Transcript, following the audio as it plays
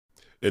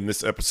In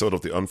this episode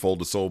of the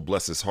Unfolded Soul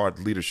Bless His Heart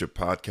Leadership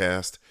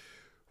Podcast,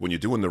 when you're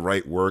doing the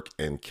right work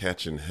and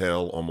catching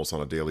hell almost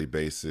on a daily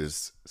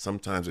basis,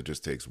 sometimes it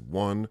just takes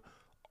one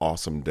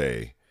awesome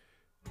day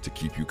to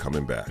keep you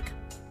coming back.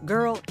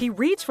 Girl, he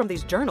reads from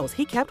these journals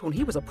he kept when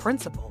he was a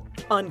principal.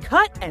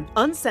 Uncut and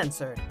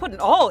uncensored,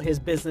 putting all his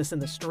business in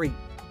the street.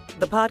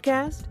 The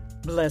podcast,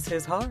 Bless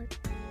His Heart.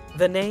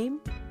 The name,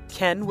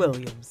 Ken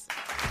Williams.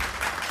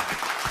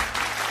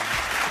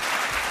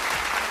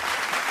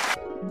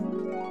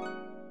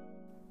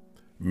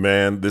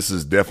 Man, this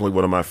is definitely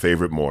one of my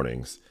favorite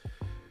mornings.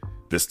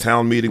 This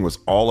town meeting was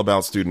all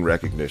about student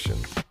recognition.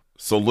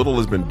 So little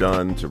has been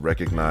done to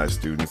recognize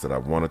students that I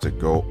wanted to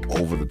go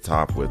over the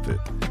top with it.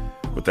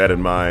 With that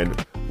in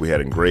mind, we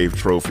had engraved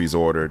trophies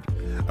ordered.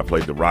 I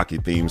played the Rocky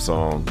theme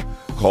song,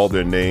 called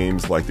their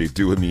names like they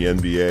do in the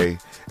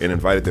NBA, and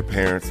invited their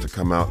parents to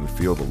come out and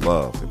feel the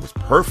love. It was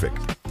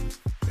perfect.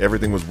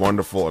 Everything was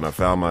wonderful, and I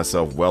found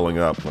myself welling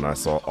up when I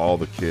saw all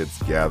the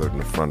kids gathered in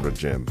the front of the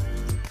gym.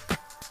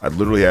 I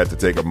literally had to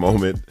take a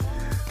moment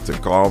to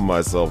calm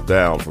myself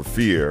down for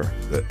fear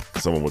that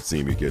someone would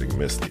see me getting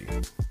misty.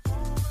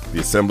 The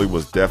assembly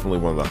was definitely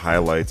one of the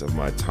highlights of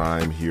my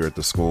time here at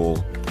the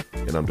school,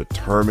 and I'm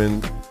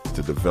determined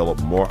to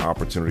develop more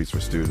opportunities for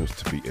students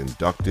to be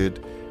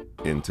inducted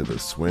into the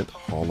Swint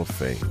Hall of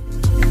Fame.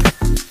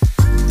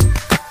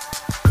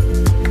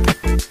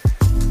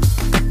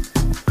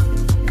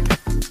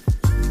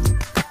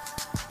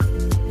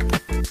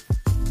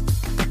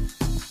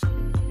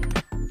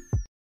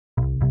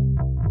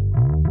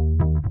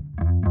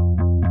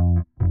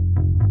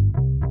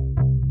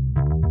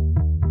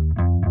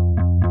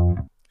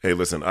 Hey,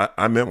 listen,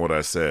 I meant what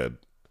I said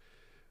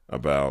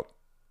about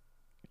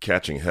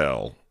catching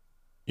hell.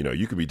 You know,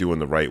 you could be doing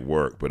the right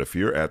work, but if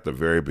you're at the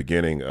very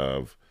beginning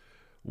of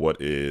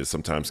what is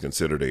sometimes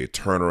considered a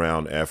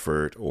turnaround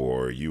effort,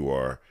 or you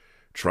are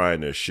trying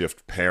to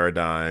shift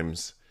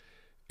paradigms,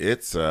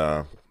 it's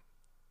tough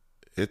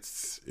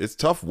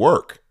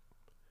work.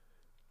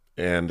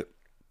 And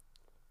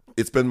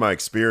it's been my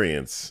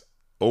experience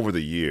over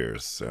the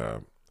years,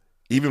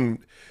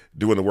 even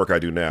doing the work I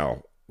do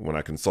now, when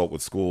I consult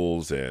with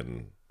schools,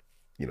 and,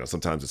 you know,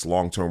 sometimes it's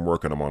long-term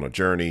work and I'm on a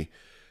journey.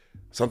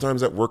 Sometimes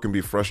that work can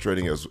be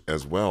frustrating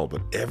as well,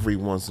 but every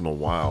once in a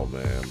while,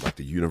 man, like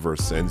the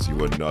universe sends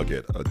you a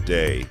nugget, a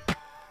day,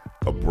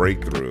 a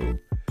breakthrough.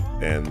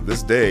 And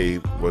this day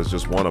was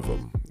just one of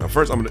them. Now,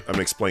 first, I'm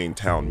gonna explain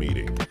town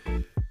meeting.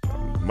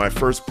 My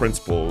first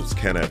principal was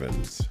Ken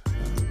Evans,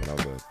 when I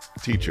was a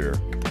teacher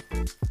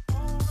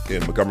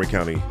in Montgomery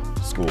County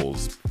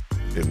Schools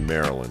in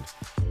Maryland.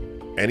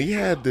 And he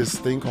had this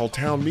thing called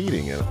town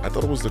meeting, and I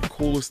thought it was the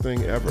coolest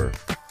thing ever.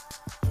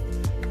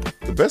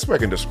 The best way I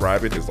can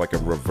describe it is like a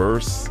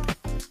reverse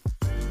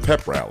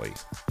pep rally.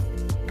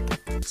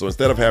 So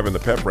instead of having the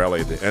pep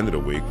rally at the end of the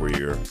week where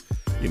you're,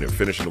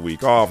 finishing the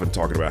week off and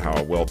talking about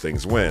how well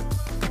things went,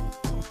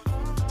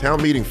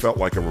 town meeting felt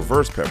like a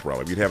reverse pep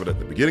rally. You'd have it at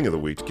the beginning of the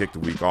week to kick the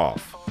week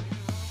off.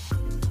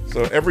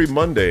 So every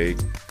Monday,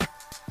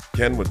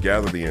 Ken would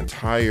gather the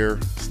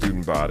entire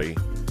student body,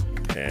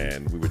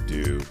 and we would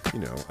do,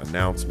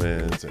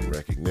 announcements and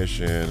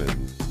recognition,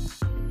 and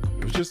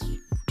it was just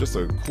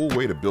a cool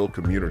way to build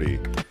community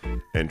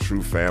and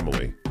true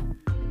family.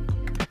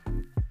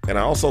 And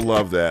I also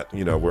love that,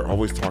 we're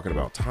always talking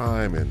about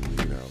time, and,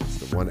 it's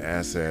the one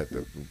asset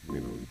that,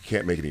 you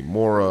can't make any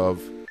more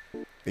of.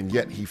 And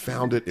yet he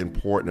found it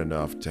important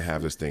enough to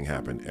have this thing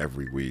happen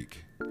every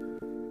week.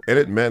 And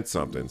it meant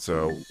something.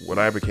 So when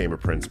I became a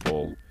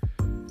principal,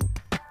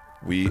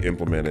 we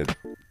implemented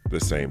the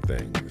same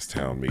thing, this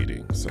town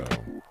meeting. So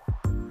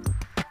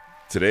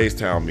today's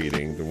town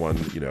meeting, the one,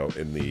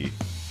 in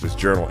this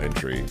journal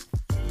entry,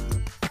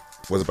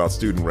 was about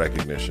student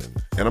recognition.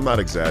 And I'm not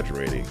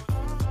exaggerating.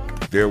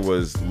 There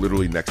was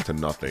literally next to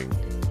nothing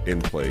in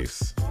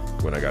place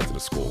when I got to the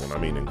school. And I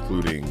mean,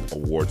 including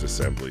awards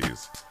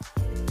assemblies.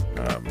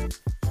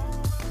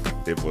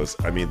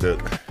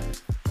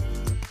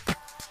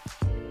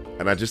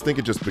 And I just think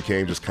it just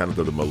became just kind of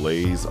the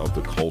malaise of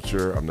the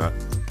culture. I'm not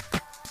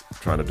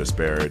trying to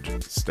disparage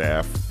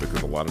staff,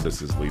 because a lot of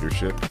this is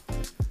leadership,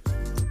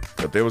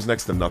 but there was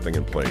next to nothing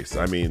in place.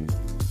 I've been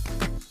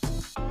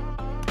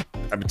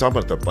talking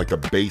about the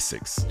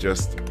basics,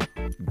 just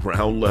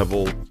ground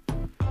level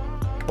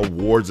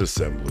awards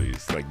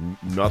assemblies, like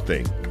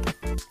nothing.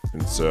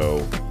 And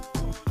so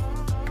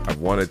I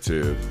wanted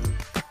to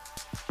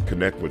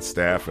connect with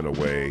staff in a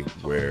way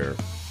where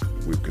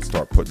we could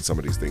start putting some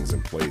of these things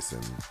in place.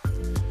 And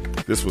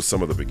this was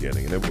some of the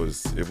beginning, and it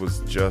was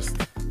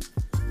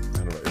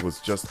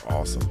just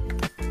awesome.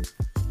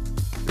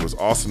 It was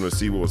awesome to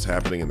see what was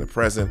happening in the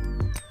present,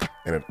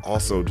 and it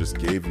also just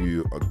gave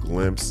you a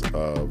glimpse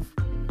of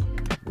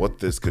what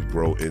this could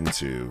grow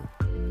into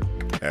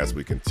as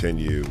we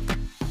continue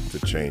to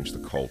change the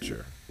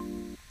culture.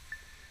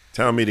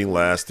 Town meeting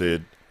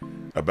lasted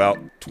about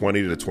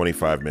 20 to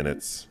 25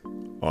 minutes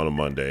on a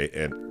Monday,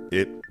 and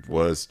it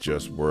was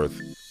just worth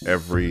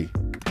every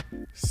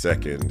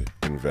second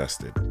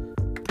invested.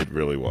 It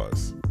really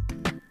was.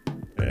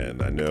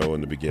 And I know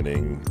in the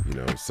beginning,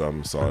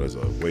 some saw it as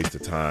a waste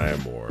of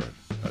time or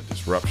a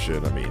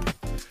disruption. I mean,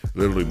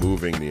 literally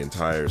moving the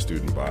entire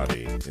student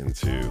body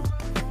into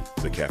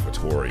the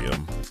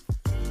cafetorium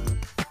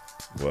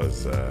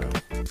was,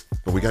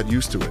 but we got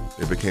used to it.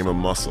 It became a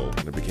muscle,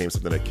 and it became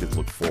something that kids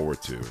look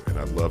forward to. And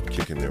I loved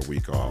kicking their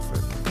week off,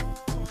 and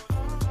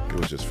it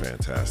was just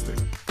fantastic.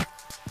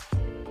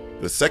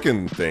 The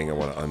second thing I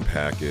want to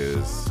unpack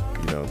is,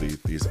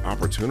 these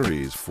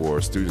opportunities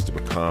for students to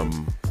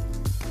become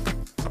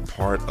a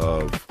part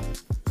of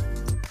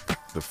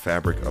the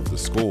fabric of the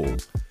school.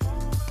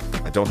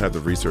 I don't have the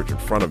research in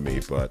front of me,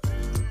 but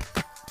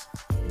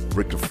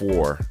Rick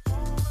DeFore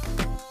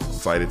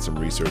cited some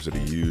research that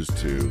he used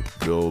to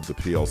build the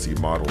PLC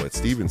model at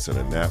Stevenson,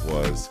 and that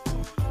was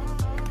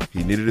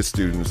he needed his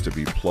students to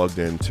be plugged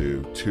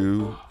into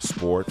 2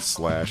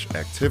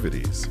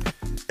 sports/activities,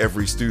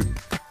 every student.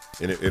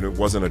 And it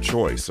wasn't a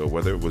choice. So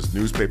whether it was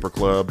newspaper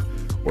club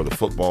or the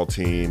football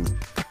team,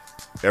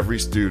 every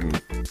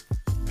student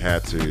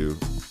had to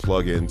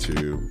plug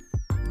into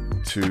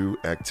 2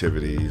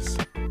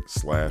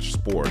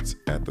 activities/sports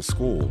at the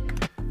school,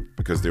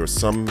 because there was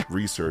some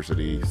research that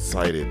he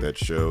cited that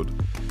showed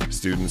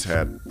students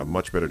had a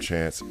much better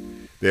chance,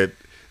 that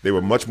they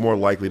were much more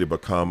likely to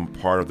become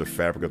part of the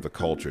fabric of the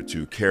culture,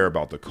 to care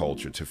about the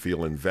culture, to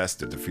feel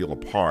invested, to feel a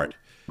part,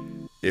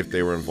 if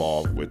they were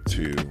involved with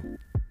 2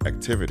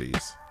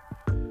 activities.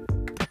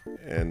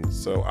 And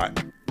so I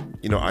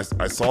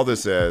saw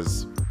this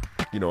as,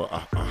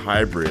 a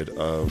hybrid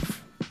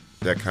of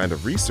that kind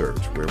of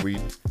research where we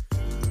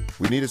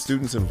needed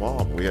students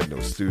involved. We had no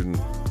student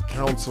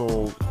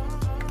council,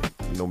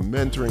 no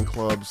mentoring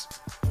clubs.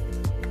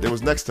 There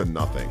was next to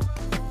nothing.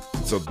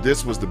 So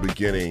this was the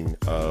beginning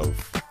of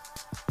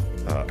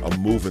a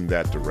move in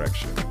that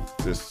direction.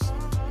 This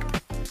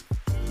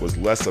was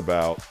less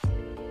about,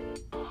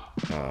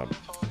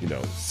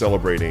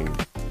 celebrating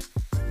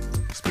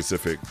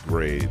specific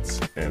grades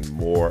and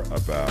more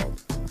about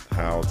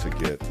how to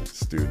get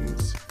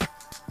students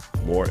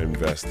more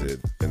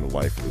invested in the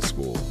life of the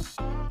school.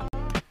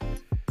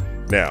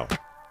 Now,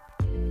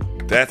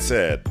 that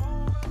said,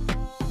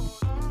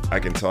 I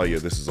can tell you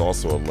this is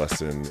also a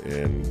lesson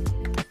in,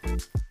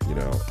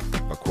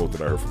 a quote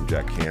that I heard from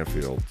Jack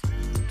Canfield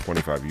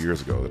 25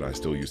 years ago that I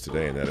still use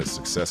today, and that is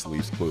success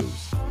leaves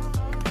clues.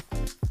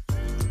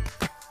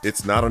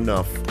 It's not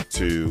enough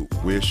to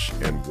wish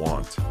and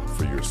want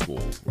for your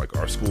school. Like,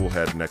 our school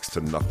had next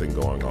to nothing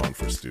going on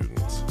for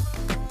students.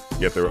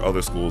 Yet there were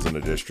other schools in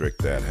the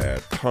district that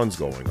had tons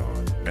going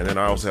on. And then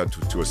I also had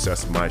to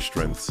assess my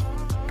strengths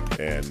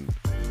and,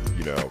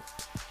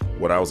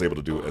 what I was able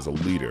to do as a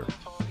leader.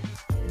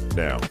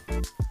 Now,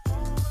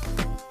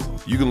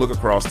 you can look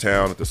across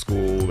town at the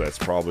school that's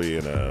probably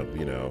in a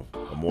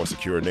more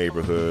secure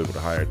neighborhood with a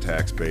higher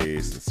tax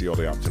base and see all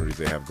the opportunities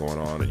they have going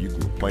on. And you can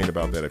complain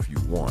about that if you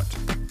want.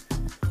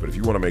 But if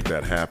you want to make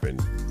that happen,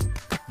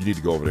 you need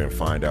to go over there and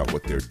find out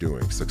what they're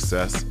doing.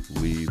 Success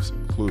leaves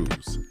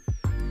clues.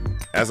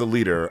 As a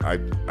leader,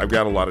 I've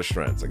got a lot of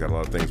strengths. I got a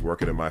lot of things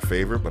working in my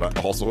favor, but I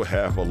also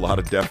have a lot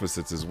of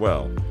deficits as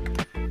well.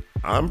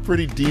 I'm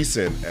pretty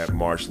decent at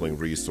marshaling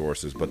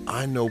resources, but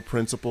I know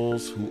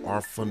principals who are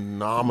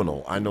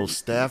phenomenal. I know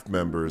staff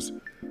members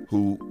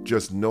who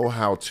just know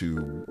how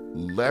to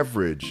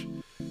leverage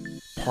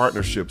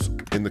partnerships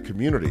in the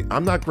community.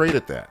 I'm not great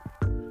at that.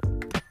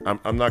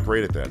 I'm not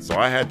great at that. So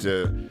I had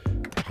to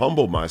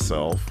humble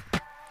myself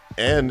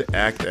and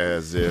act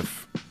as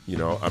if,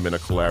 I'm in a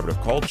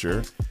collaborative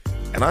culture.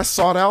 And I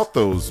sought out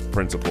those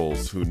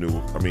principals who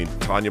knew,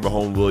 Tanya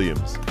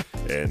Mahone-Williams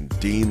and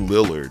Dean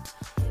Lillard,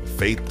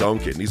 Faith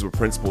Duncan. These were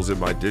principals in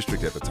my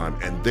district at the time,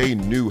 and they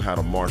knew how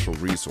to marshal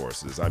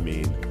resources.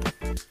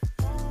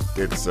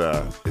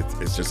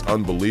 It's just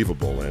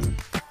unbelievable. And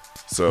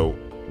so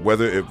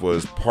whether it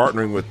was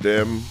partnering with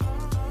them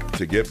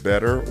to get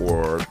better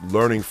or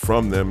learning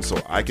from them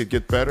so I could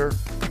get better,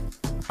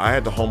 I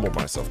had to humble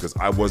myself because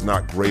I was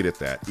not great at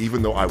that,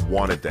 even though I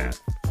wanted that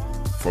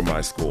for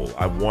my school.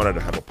 I wanted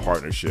to have a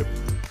partnership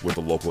with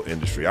the local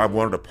industry. I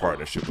wanted a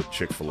partnership with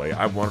Chick-fil-A.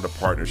 I wanted a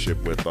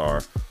partnership with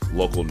our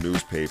local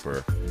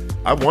newspaper.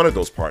 I wanted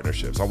those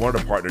partnerships. I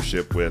wanted a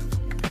partnership with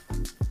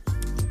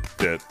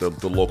the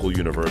local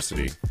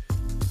university.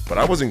 But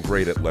I wasn't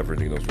great at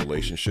leveraging those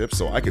relationships,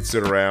 so I could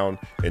sit around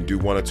and do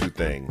one of 2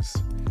 things.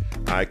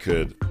 I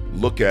could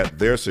look at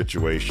their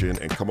situation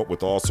and come up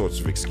with all sorts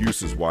of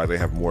excuses why they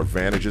have more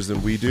advantages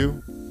than we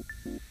do.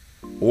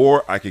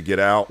 Or I could get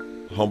out,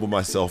 humble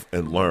myself,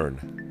 and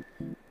learn,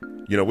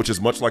 which is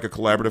much like a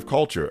collaborative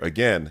culture.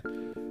 Again,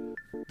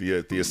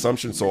 the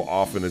assumption so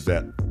often is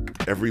that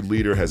every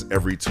leader has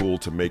every tool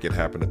to make it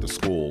happen at the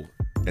school,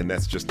 and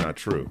that's just not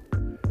true.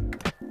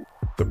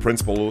 The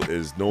principal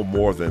is no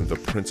more than the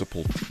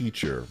principal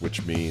teacher,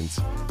 which means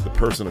the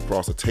person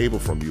across the table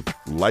from you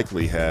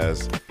likely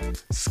has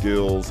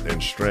skills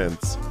and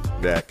strengths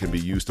that can be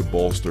used to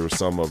bolster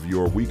some of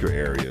your weaker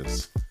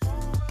areas.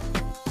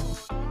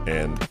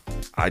 And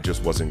I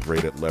just wasn't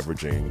great at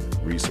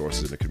leveraging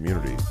resources in the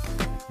community.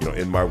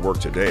 In my work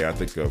today, I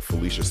think of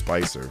Felicia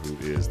Spicer, who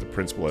is the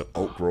principal at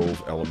Oak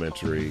Grove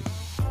Elementary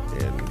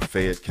in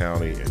Fayette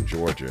County in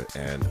Georgia.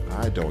 And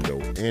I don't know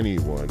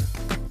anyone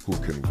who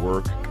can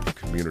work the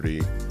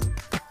community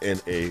in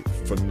a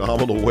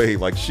phenomenal way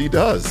like she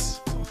does.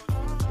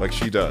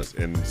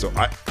 And so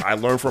I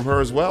learn from her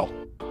as well.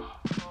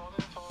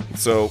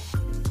 So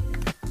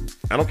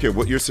I don't care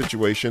what your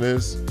situation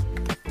is.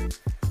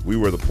 We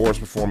were the poorest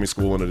performing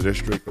school in the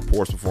district, the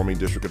poorest performing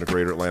district in the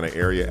greater Atlanta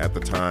area at the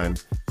time.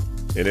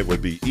 And it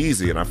would be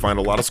easy, and I find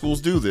a lot of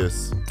schools do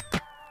this.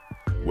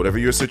 Whatever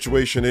your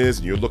situation is,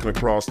 and you're looking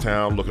across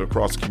town, looking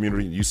across the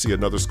community, and you see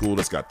another school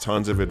that's got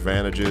tons of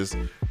advantages,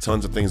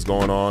 tons of things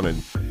going on,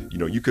 and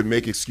you could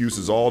make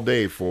excuses all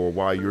day for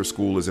why your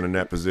school isn't in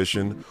that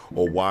position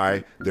or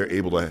why they're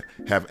able to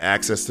have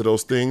access to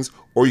those things,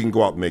 or you can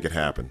go out and make it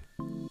happen.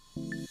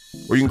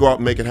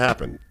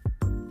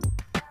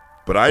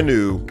 But I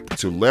knew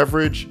to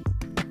leverage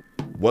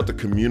what the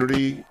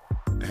community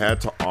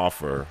had to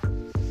offer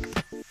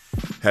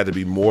had to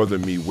be more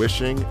than me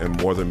wishing and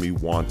more than me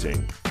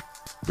wanting,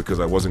 because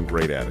I wasn't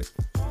great at it.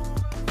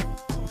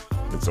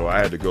 And so I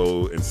had to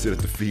go and sit at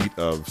the feet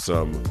of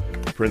some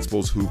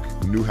principals who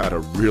knew how to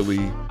really,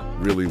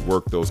 really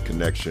work those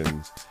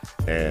connections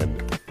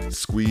and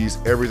squeeze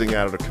everything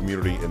out of the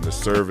community in the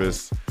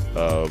service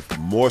of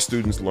more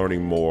students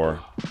learning more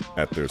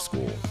at their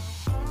school.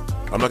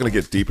 I'm not going to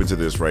get deep into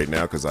this right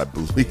now because I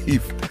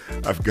believe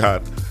I've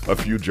got a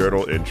few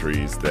journal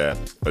entries that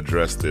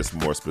address this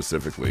more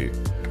specifically.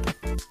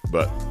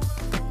 But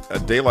a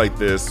day like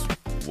this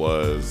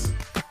was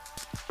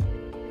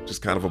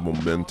just kind of a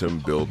momentum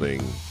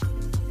building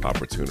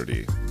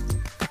opportunity.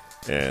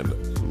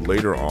 And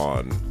later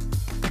on,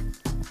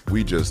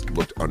 we just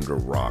looked under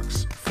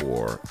rocks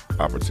for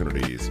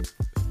opportunities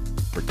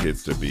for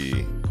kids to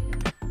be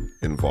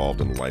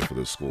involved in the life of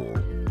the school.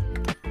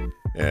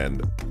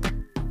 And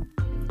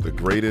the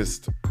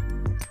greatest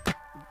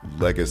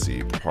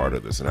legacy part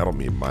of this, and I don't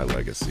mean my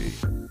legacy,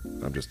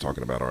 I'm just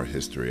talking about our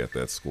history at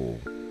that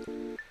school,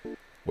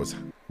 was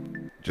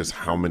just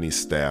how many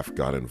staff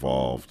got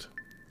involved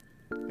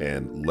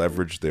and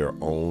leveraged their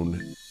own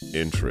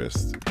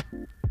interest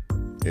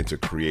into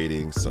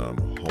creating some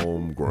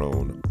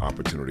homegrown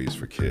opportunities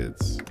for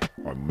kids.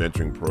 Our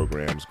mentoring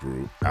programs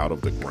grew out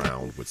of the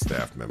ground with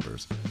staff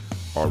members.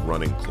 Our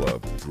running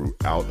club grew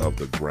out of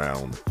the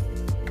ground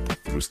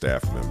through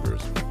staff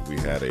members. We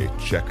had a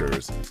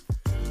checkers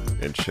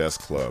and chess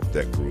club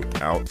that grew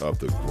out of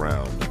the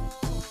ground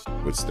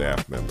with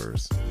staff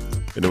members.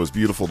 And it was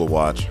beautiful to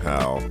watch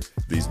how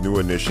these new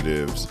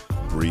initiatives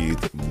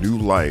breathed new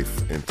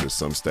life into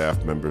some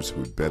staff members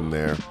who'd been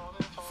there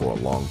for a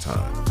long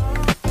time.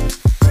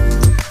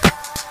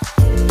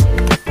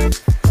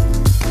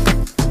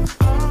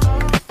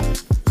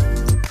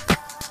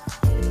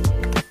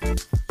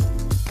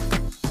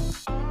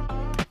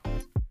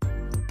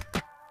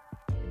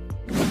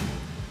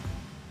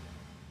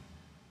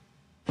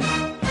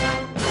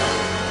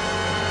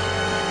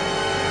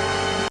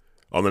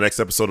 On the next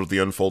episode of the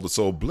Unfolded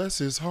Soul, Bless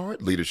His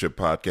Heart Leadership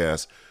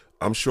Podcast,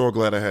 I'm sure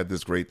glad I had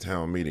this great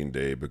town meeting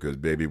day because,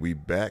 baby, we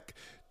back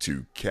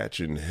to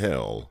catching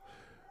hell.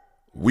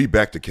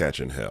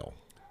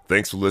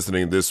 Thanks for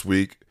listening this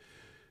week.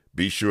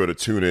 Be sure to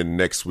tune in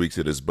next week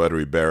to this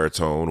buttery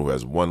baritone who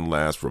has one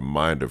last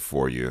reminder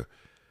for you.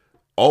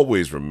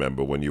 Always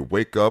remember, when you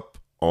wake up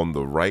on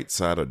the right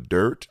side of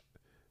dirt,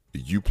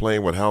 you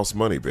playing with house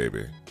money,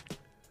 baby.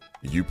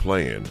 You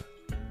playing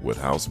with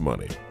house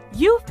money.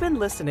 You've been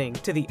listening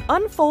to the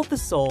Unfold the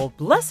Soul,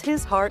 Bless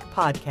His Heart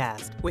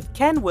podcast with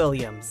Ken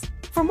Williams.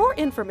 For more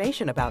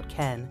information about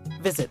Ken,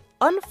 visit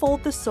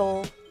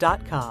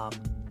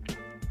unfoldthesoul.com.